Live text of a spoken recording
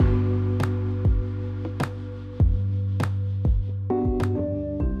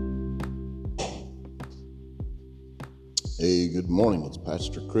Hey, good morning. It's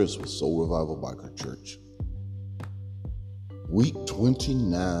Pastor Chris with Soul Revival Biker Church. Week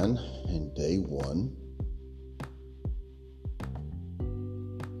 29 and day 1.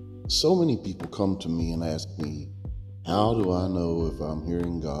 So many people come to me and ask me, how do I know if I'm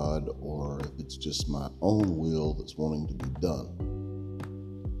hearing God or if it's just my own will that's wanting to be done?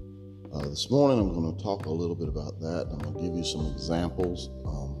 This morning I'm going to talk a little bit about that. I'm going to give you some examples.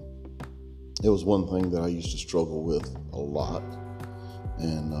 It was one thing that I used to struggle with a lot,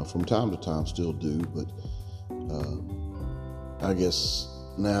 and from time to time still do, but I guess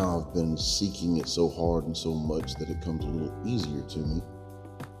now I've been seeking it so hard and so much that it comes a little easier to me.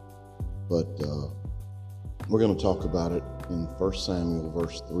 But we're going to talk about it in 1 Samuel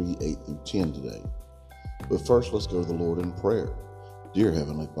verse 3, 8 through 10 today. But first, let's go to the Lord in prayer. Dear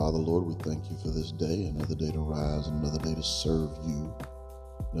Heavenly Father, Lord, we thank you for this day, another day to rise, another day to serve you,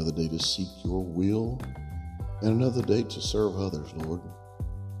 another day to seek your will, and another day to serve others, Lord.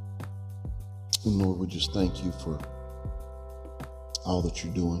 And Lord, we just thank you for all that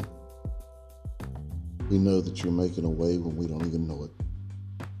you're doing. We know that you're making a way when we don't even know it.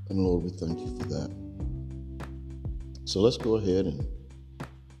 And Lord, we thank you for that. So let's go ahead and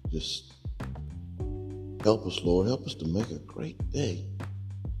just help us, Lord. Help us to make a great day.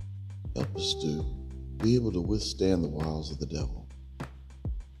 Help us to be able to withstand the wiles of the devil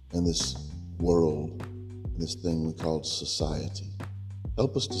and this world, this thing we call society.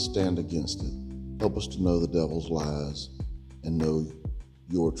 Help us to stand against it. Help us to know the devil's lies and know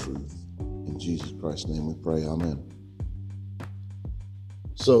your truth. In Jesus Christ's name we pray, amen.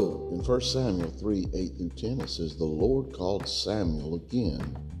 So, in 1 Samuel 3, 8 through 10, it says, The Lord called Samuel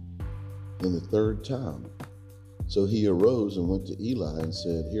again in the third time. So he arose and went to Eli and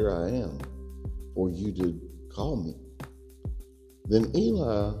said, Here I am, for you did call me. Then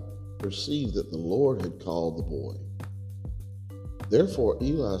Eli perceived that the Lord had called the boy. Therefore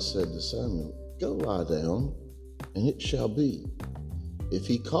Eli said to Samuel, Go lie down, and it shall be, if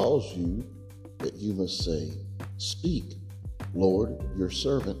he calls you, that you must say, Speak, Lord, your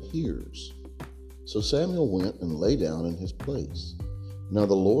servant hears. So Samuel went and lay down in his place. Now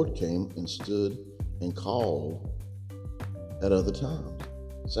the Lord came and stood and called at other times,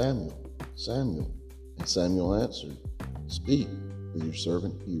 Samuel, Samuel. And Samuel answered, Speak, for your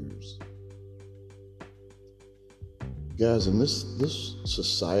servant hears. Guys, in this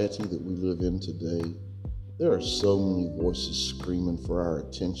society that we live in today, there are so many voices screaming for our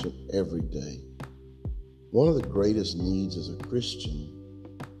attention every day. One of the greatest needs as a Christian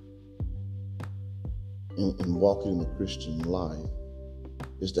in walking the Christian life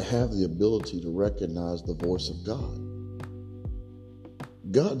is to have the ability to recognize the voice of God.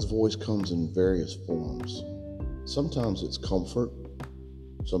 God's voice comes in various forms. Sometimes it's comfort,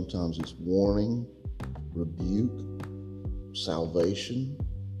 sometimes it's warning, rebuke, salvation,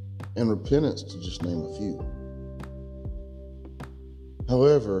 and repentance, to just name a few.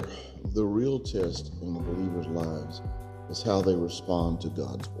 However, the real test in the believers' lives is how they respond to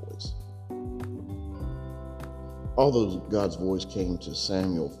God's voice. Although God's voice came to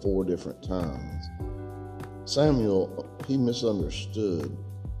Samuel 4 different times, Samuel, he misunderstood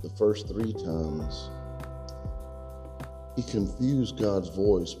the first 3 times. He confused God's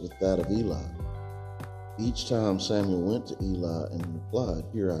voice with that of Eli. Each time Samuel went to Eli and replied,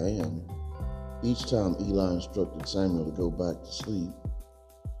 Here I am, each time Eli instructed Samuel to go back to sleep,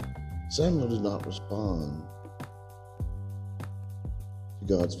 Samuel did not respond to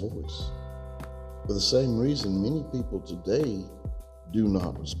God's voice. For the same reason, many people today do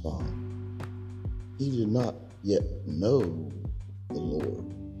not respond. He did not yet know the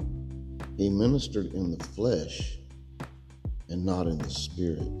Lord. He ministered in the flesh and not in the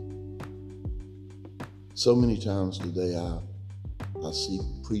spirit. So many times today I see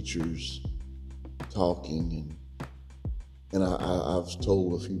preachers talking, and I've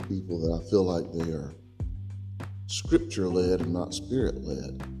told a few people that I feel like they are scripture-led and not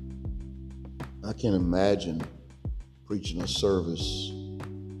spirit-led. I can imagine preaching a service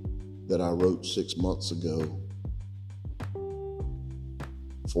that I wrote 6 months ago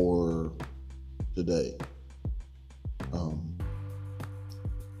for today.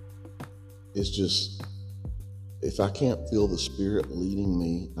 It's just, if I can't feel the Spirit leading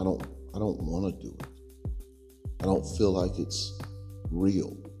me, I don't want to do it. I don't feel like it's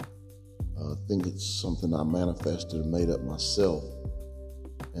real. I think it's something I manifested and made up myself.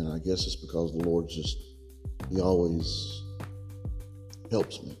 And I guess it's because the Lord He always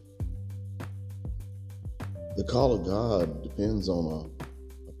helps me. The call of God depends on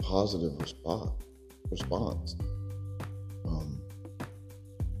a positive response.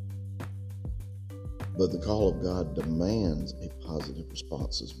 But the call of God demands a positive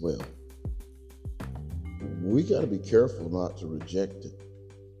response as well. We got to be careful not to reject it.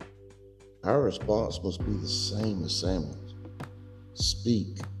 Our response must be the same as Samuel's.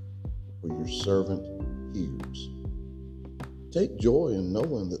 Speak, for your servant hears. Take joy in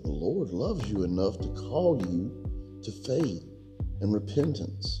knowing that the Lord loves you enough to call you to faith and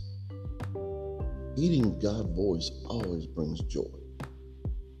repentance. Heeding God's voice always brings joy,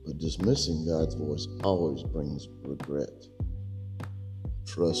 but dismissing God's voice always brings regret.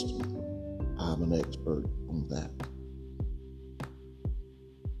 Trust me, I'm an expert on that.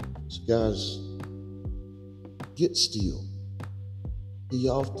 So guys, get still. He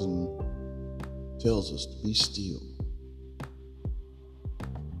often tells us to be still.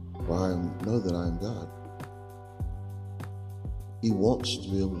 For I know that I am God. He wants to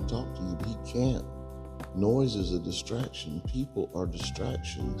be able to talk to you, but he can't. Noise is a distraction. People are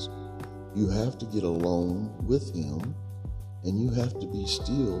distractions. You have to get alone with him, and you have to be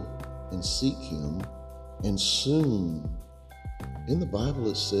still and seek him. And soon, in the Bible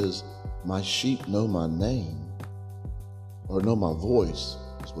it says, my sheep know my name, or know my voice,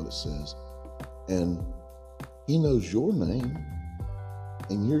 is what it says. And he knows your name,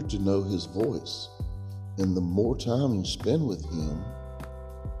 and you're to know his voice. And the more time you spend with him,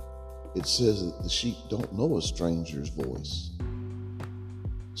 it says that the sheep don't know a stranger's voice.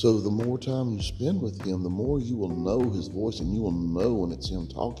 So the more time you spend with him, the more you will know his voice, and you will know when it's him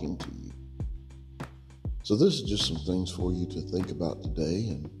talking to you. So this is just some things for you to think about today,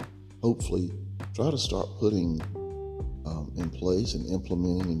 and hopefully try to start putting in place and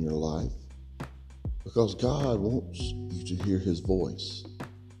implementing in your life, because God wants you to hear his voice.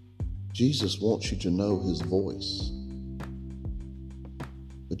 Jesus wants you to know his voice.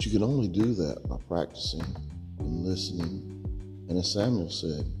 But you can only do that by practicing and listening. And as Samuel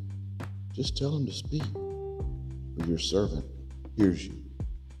said, just tell him to speak, for your servant hears you.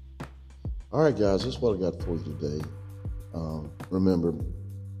 All right, guys, that's what I got for you today. Remember,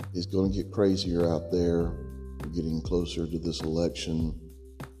 it's going to get crazier out there. We're getting closer to this election.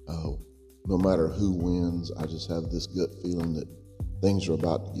 No matter who wins, I just have this gut feeling that things are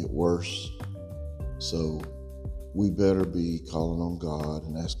about to get worse. So we better be calling on God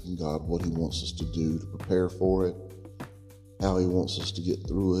and asking God what he wants us to do to prepare for it, how he wants us to get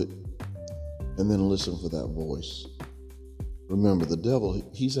through it, and then listen for that voice. Remember, the devil,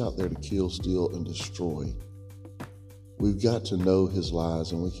 he's out there to kill, steal, and destroy. We've got to know his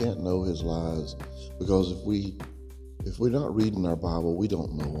lies, and we can't know his lies because if we're not reading our Bible, we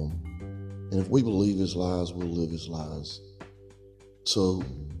don't know them. And if we believe his lies, we'll live his lies. So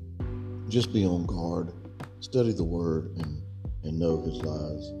just be on guard, study the word, and know his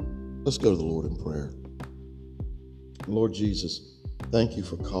lies. Let's go to the Lord in prayer. Lord Jesus, thank you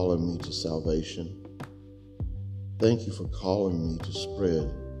for calling me to salvation. Thank you for calling me to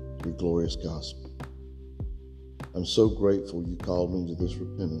spread your glorious gospel. I'm so grateful you called me to this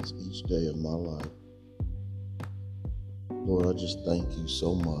repentance each day of my life. Lord, I just thank you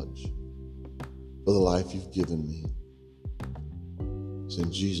so much for the life you've given me. It's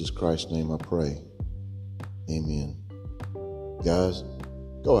in Jesus Christ's name I pray. Amen. Guys,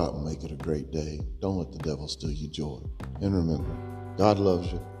 go out and make it a great day. Don't let the devil steal your joy. And remember, God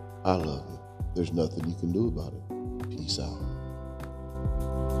loves you. I love you. There's nothing you can do about it. Peace out.